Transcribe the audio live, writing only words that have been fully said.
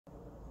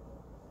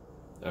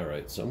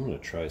Alright, so I'm going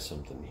to try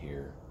something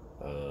here.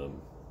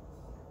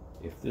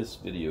 If this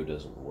video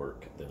doesn't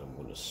work, then I'm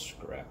going to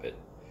scrap it.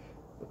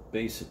 But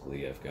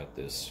basically, I've got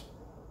this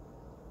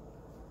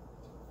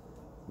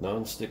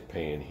non-stick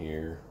pan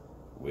here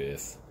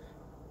with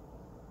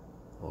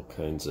all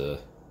kinds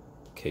of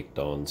caked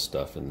on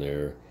stuff in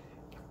there.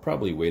 I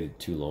probably waited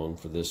too long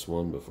for this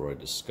one before I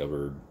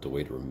discovered the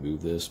way to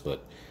remove this,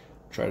 but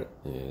tried it.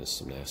 There's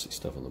some nasty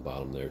stuff on the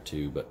bottom there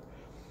too, but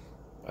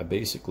I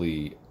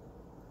basically,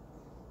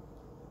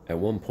 at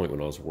one point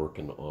when I was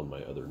working on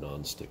my other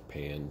non-stick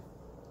pan,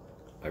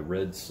 I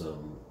read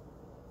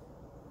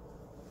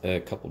a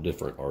couple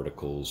different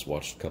articles,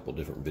 watched a couple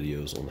different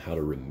videos on how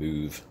to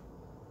remove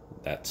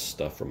that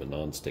stuff from a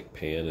non-stick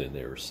pan, and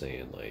they were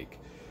saying like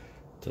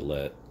to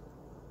let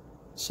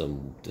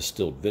some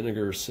distilled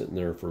vinegar sit in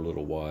there for a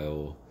little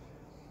while.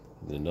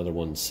 And another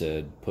one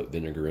said put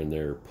vinegar in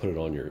there, put it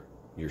on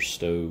your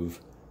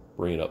stove,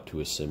 bring it up to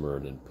a simmer,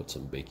 and then put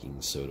some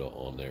baking soda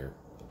on there.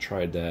 I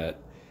tried that,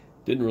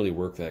 didn't really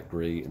work that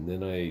great, and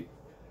then I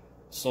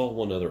saw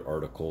one other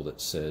article that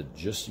said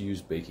just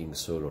use baking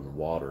soda and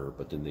water,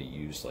 but then they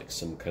used like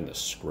some kind of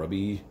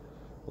scrubby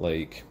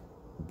like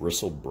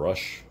bristle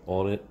brush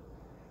on it.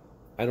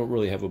 I don't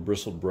really have a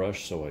bristled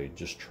brush, so I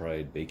just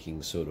tried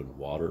baking soda and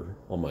water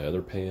on my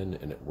other pan,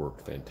 and it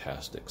worked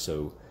fantastic.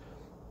 So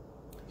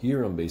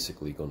here I'm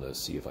basically going to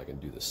see if I can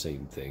do the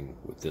same thing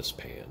with this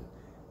pan.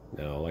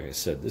 Now, like I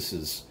said,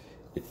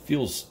 it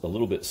feels a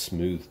little bit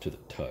smooth to the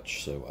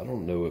touch, so I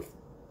don't know if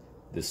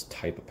this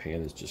type of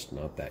pan is just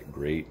not that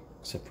great,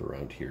 except for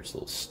around here it's a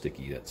little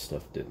sticky. That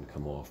stuff didn't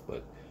come off,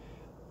 but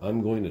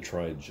I'm going to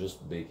try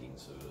just baking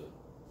soda,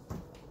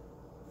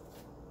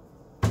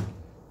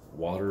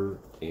 water,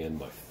 and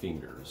my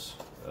fingers.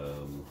 I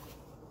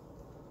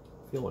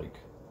feel like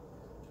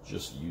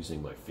just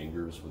using my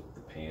fingers with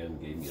the pan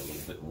gave me a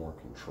little bit more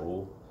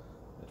control.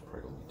 That's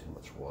probably going to be too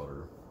much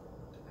water.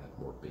 To add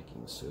more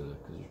baking soda,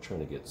 because you're trying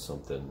to get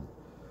something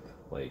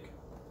like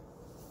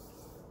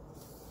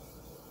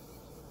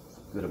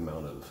a good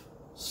amount of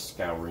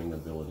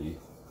scourability.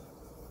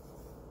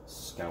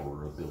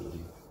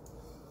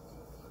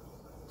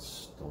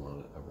 Still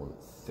not, I want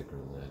it thicker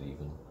than that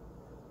even.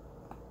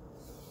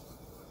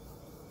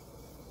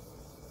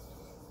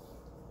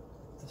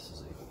 If this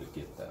is able to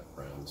get that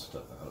brown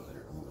stuff out of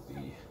there, I'm going to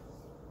be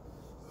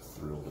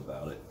thrilled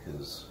about it,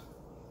 because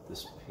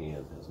this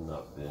pan has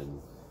not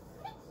been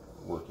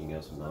working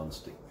as a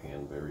non-stick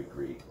pan very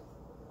great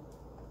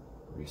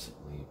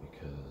recently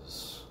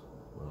because,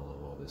 well,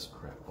 of all this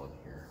crap on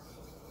here.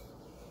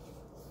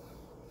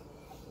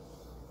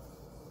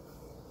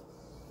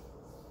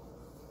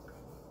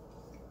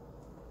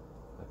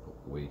 I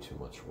put way too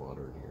much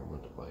water in here. I'm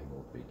going to buy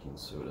more baking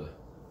soda.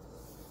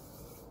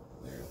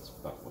 There, that's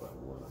about what I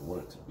want. I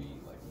want it to be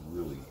like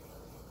really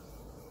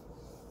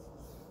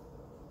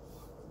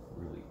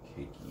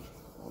cakey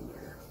on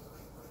there.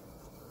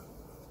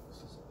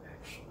 This is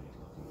actually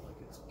looking like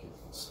it's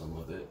getting some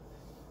of it.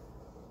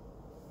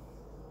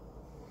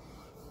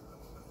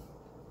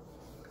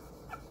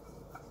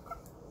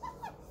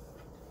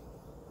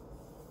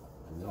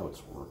 I know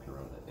it's working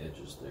around the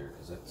edges there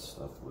because that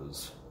stuff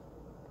was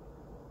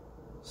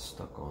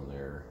stuck on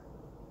there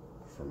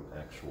from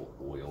actual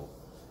oil.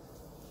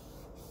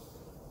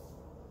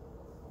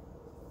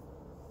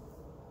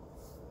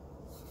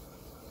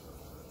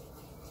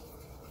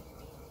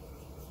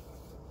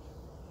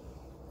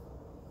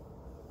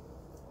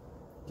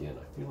 Again,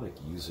 I feel like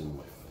using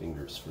my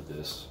fingers for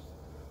this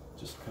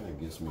just kind of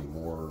gives me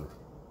more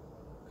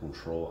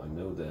control. I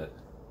know that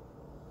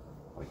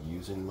by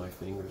using my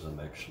fingers, I'm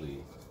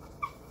actually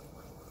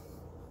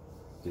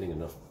getting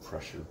enough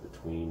pressure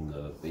between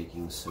the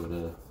baking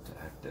soda to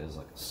act as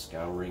like a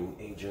scouring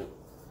agent,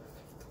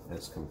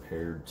 as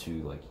compared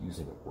to like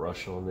using a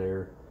brush on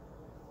there.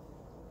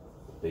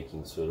 The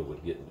baking soda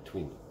would get in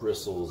between the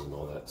bristles and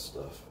all that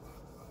stuff.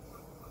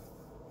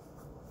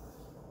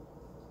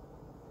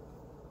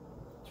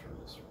 Turn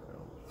this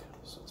around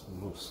so it's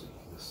mostly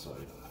this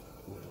side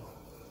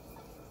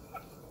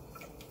now.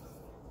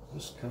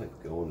 Just kind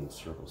of going in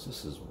circles.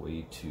 This is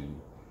way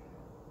too.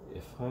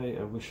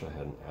 I wish I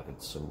hadn't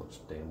added so much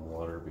damn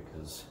water,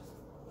 because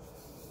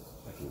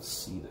I can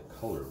see the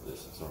color of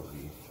this. It's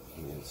already,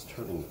 I mean, it's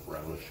turning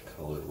brownish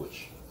color,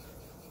 which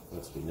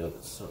lets me know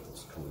that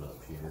something's coming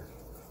up here.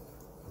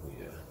 Oh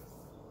yeah.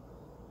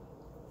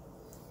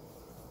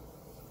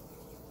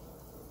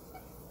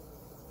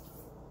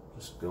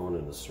 Just going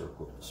in a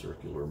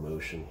circular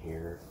motion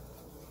here.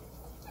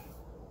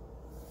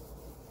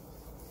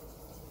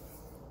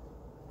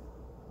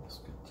 This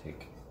could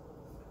take,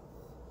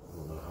 I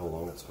don't know how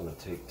long it's going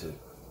to take to,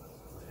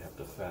 I have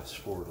to fast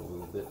forward a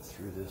little bit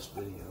through this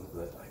video,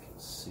 but I can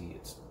see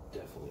it's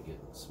definitely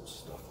getting some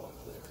stuff off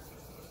there.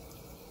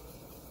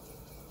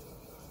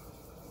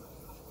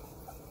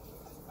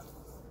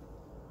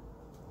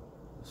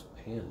 This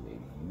pan may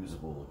be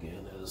usable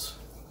again as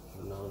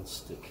a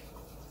non-stick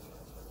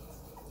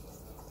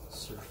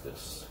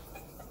surface.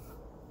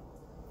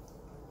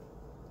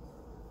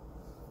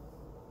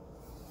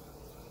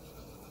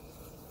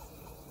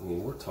 I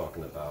mean, we're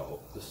talking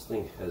about, this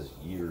thing has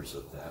years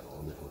of that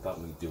on it without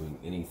me doing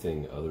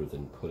anything other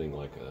than putting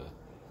like a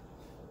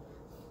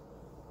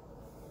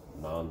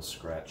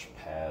non-scratch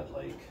pad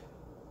like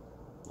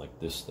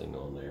this thing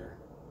on there.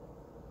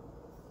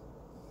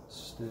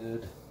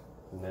 Instead,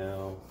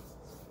 now,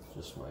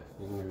 just my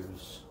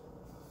fingers,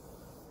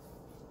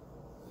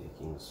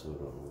 baking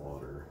soda and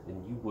water.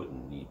 And you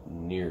wouldn't need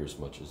near as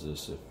much as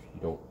this if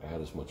you don't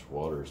add as much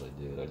water as I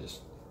did. I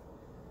just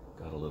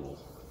got a little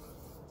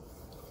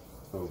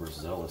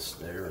overzealous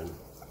there and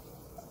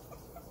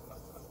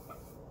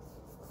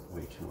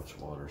way too much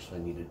water, so I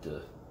needed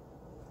to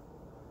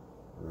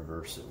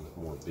reverse it with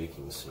more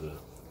baking soda.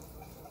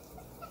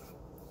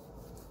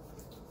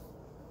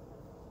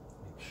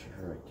 Make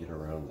sure I get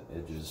around the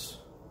edges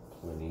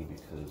plenty,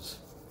 because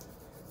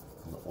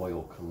when the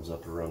oil comes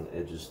up around the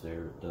edges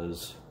there, it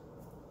does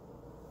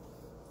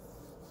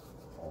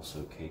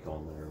also cake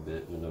on there a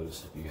bit. You'll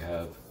notice if you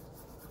have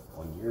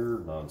on your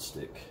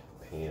non-stick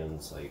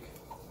pans like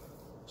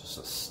just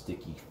a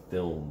sticky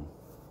film,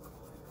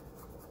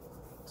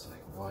 it's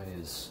like, why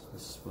is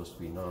this supposed to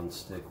be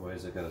non-stick? Why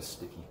has it got a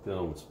sticky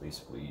film? It's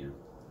basically your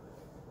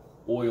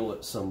oil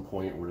at some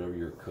point, whatever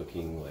you're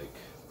cooking, like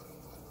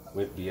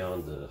went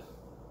beyond the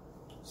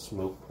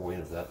smoke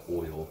point of that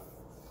oil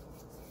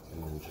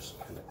and then just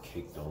kind of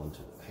caked onto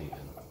the pan.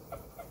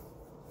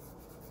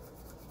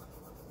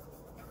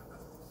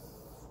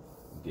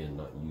 Again,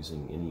 not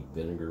using any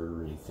vinegar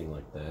or anything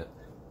like that.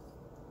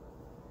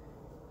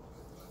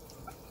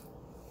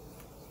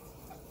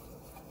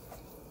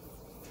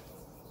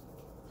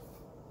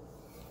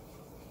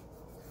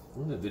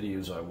 One of the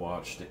videos I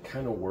watched, it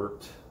kind of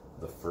worked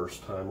the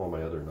first time on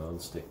my other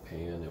non-stick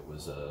pan. It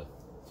was a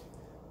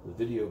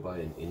video by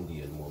an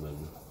Indian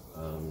woman.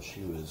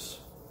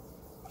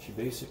 She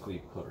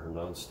basically put her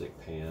non-stick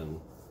pan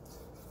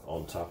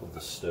on top of the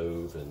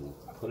stove and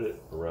put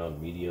it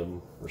around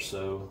medium or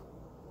so,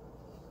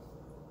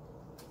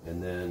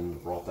 and then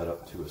brought that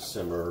up to a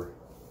simmer,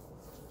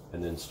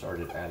 and then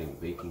started adding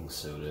baking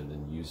soda, and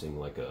then using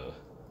like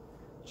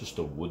just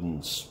a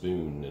wooden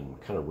spoon and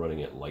kind of running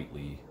it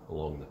lightly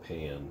along the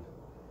pan.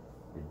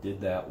 I did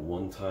that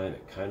one time,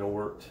 it kind of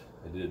worked.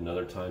 I did it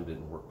another time,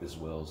 didn't work as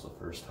well as the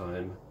first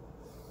time.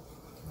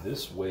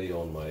 This way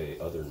on my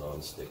other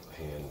non-stick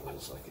pan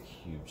was like a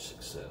huge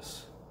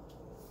success.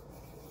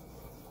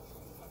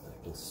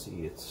 I can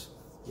see it's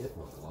getting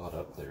a lot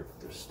up there,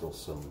 but there's still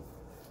some,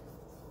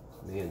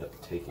 may end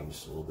up taking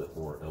just a little bit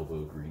more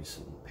elbow grease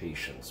and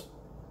patience.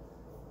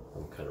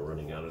 I'm kind of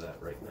running out of that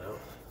right now.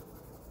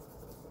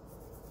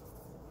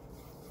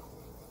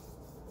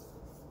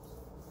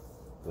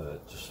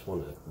 But just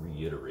want to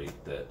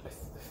reiterate that I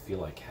feel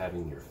like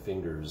having your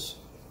fingers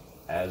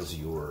as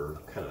your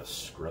kind of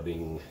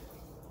scrubbing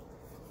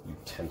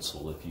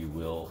utensil, if you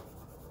will,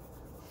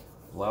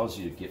 allows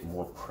you to get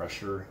more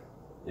pressure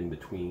in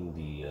between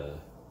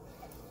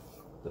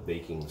the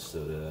baking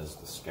soda as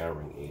the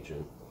scouring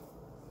agent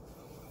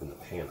and the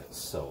pan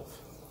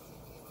itself.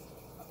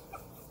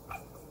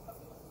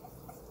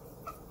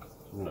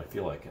 And I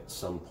feel like at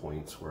some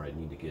points where I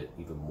need to get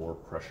even more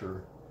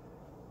pressure,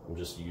 I'm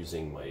just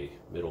using my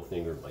middle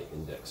finger and my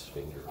index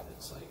finger.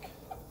 It's like,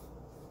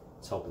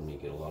 it's helping me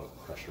get a lot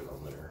of pressure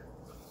on there.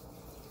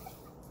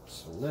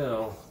 So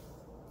now,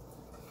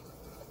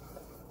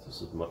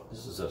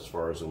 this is as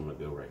far as I'm going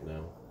to go right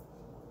now.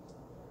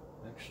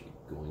 I'm actually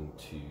going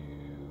to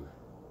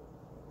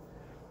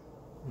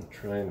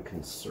try and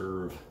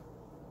conserve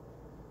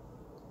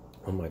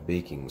on my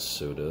baking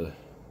soda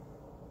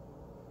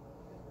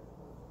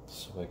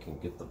so I can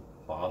get the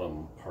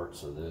bottom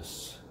parts of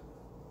this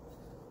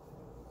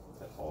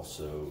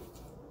also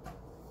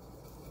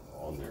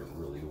on there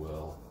really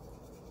well.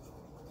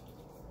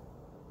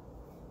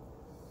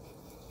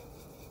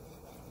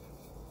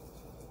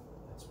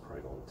 That's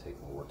probably going to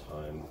take more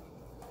time.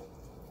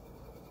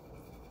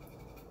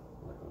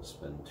 I'm not going to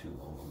spend too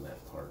long on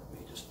that part.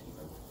 May just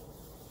even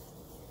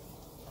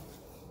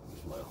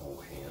use my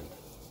whole hand.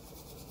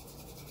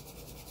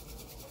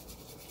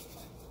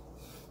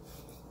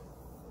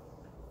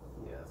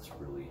 Yeah, it's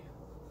really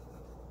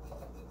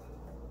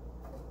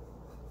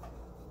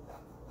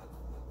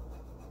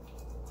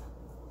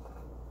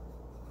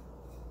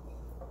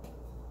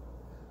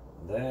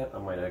that. I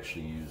might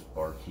actually use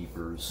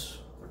Barkeeper's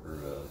or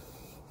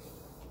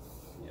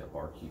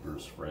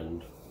Barkeeper's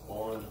Friend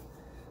on.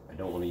 I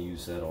don't want to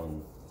use that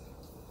on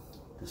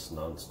this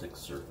non-stick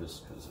surface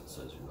because it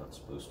says you're not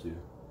supposed to.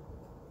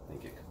 I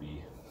think it could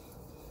be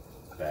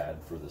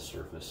bad for the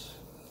surface.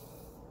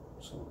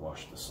 I'm just going to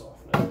wash this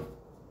off now.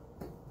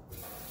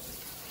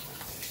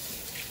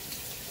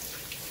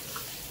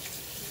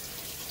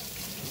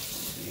 Let's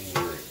see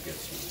where it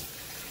gets me.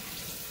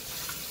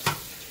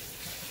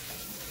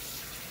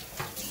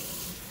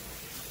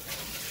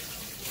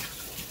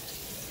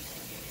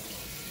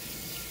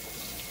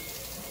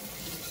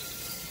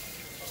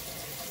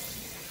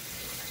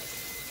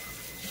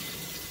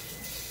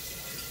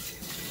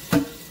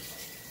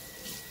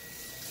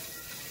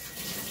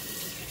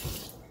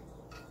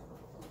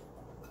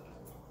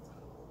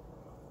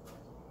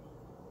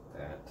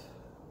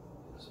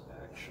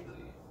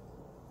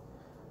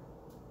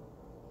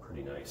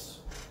 nice.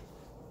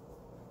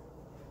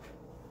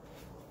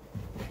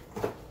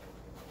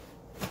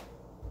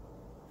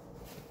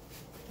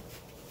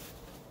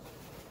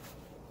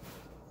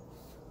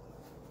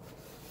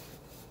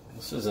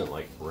 This isn't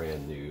like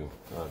brand new,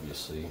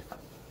 obviously.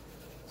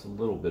 It's a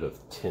little bit of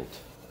tint,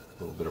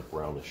 a little bit of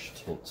brownish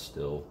tint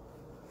still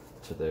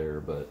to there,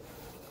 but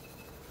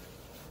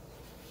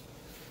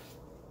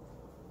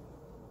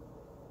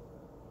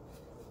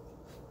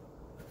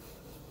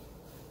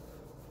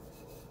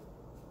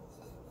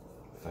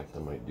in fact, I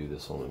might do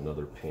this on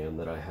another pan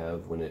that I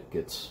have when it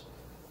gets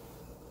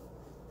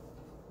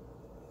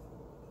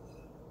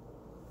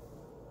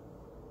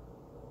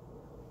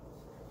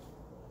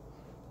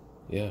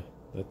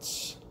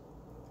it's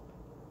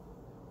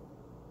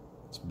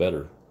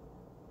better.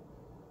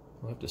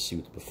 I'll have to see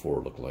what the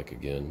before looked like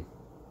again.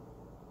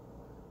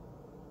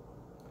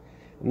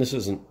 And this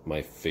isn't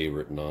my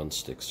favorite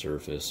non-stick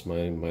surface.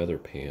 My other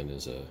pan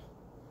is a,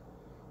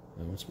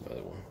 what's my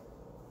other one?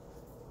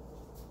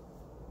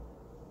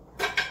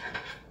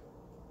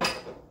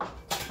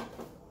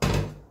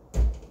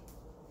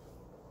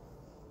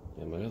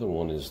 Yeah, my other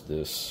one is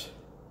this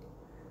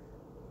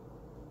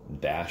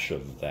dash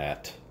of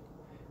that.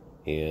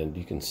 And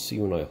you can see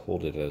when I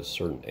hold it at a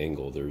certain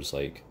angle, there's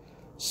like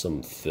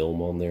some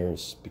film on there.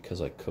 It's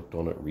because I cooked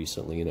on it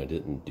recently and I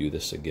didn't do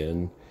this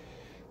again.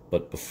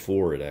 But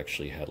before, it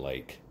actually had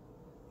like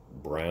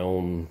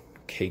brown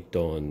caked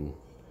on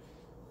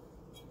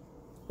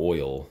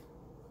oil,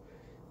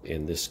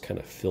 and this kind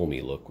of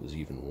filmy look was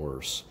even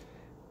worse.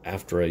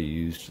 After I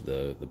used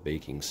the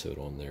baking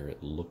soda on there,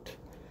 it looked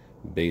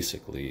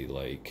basically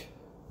like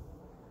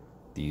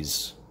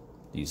these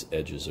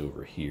edges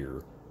over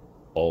here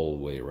all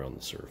the way around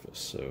the surface.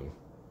 So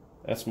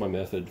that's my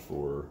method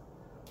for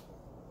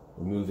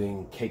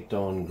removing caked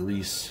on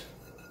grease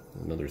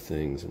and other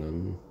things,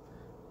 and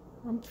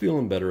I'm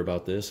feeling better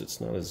about this. It's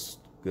not as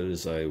good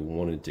as I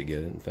wanted to get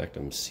it. In fact,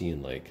 I'm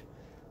seeing like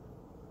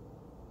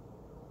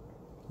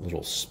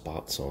little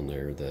spots on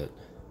there that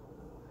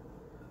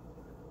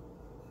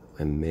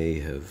I may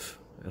have,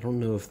 I don't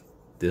know if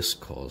this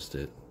caused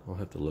it. I'll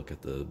have to look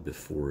at the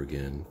before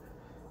again.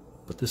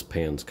 But this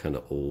pan's kind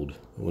of old.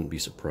 I wouldn't be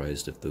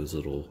surprised if those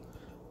little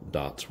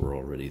dots were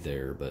already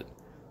there, but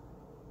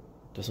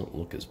it doesn't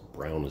look as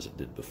brown as it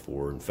did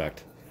before. In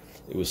fact,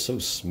 it was so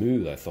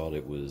smooth I thought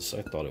it was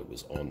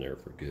on there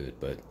for good,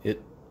 but I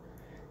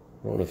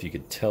don't know if you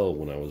could tell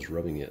when I was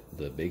rubbing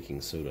the baking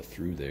soda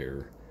through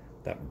there,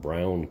 that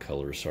brown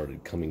color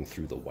started coming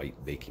through the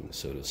white baking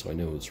soda, so I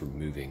know it's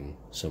removing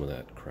some of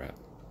that crap.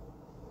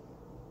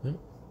 Well,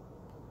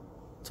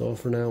 that's all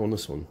for now on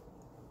this one.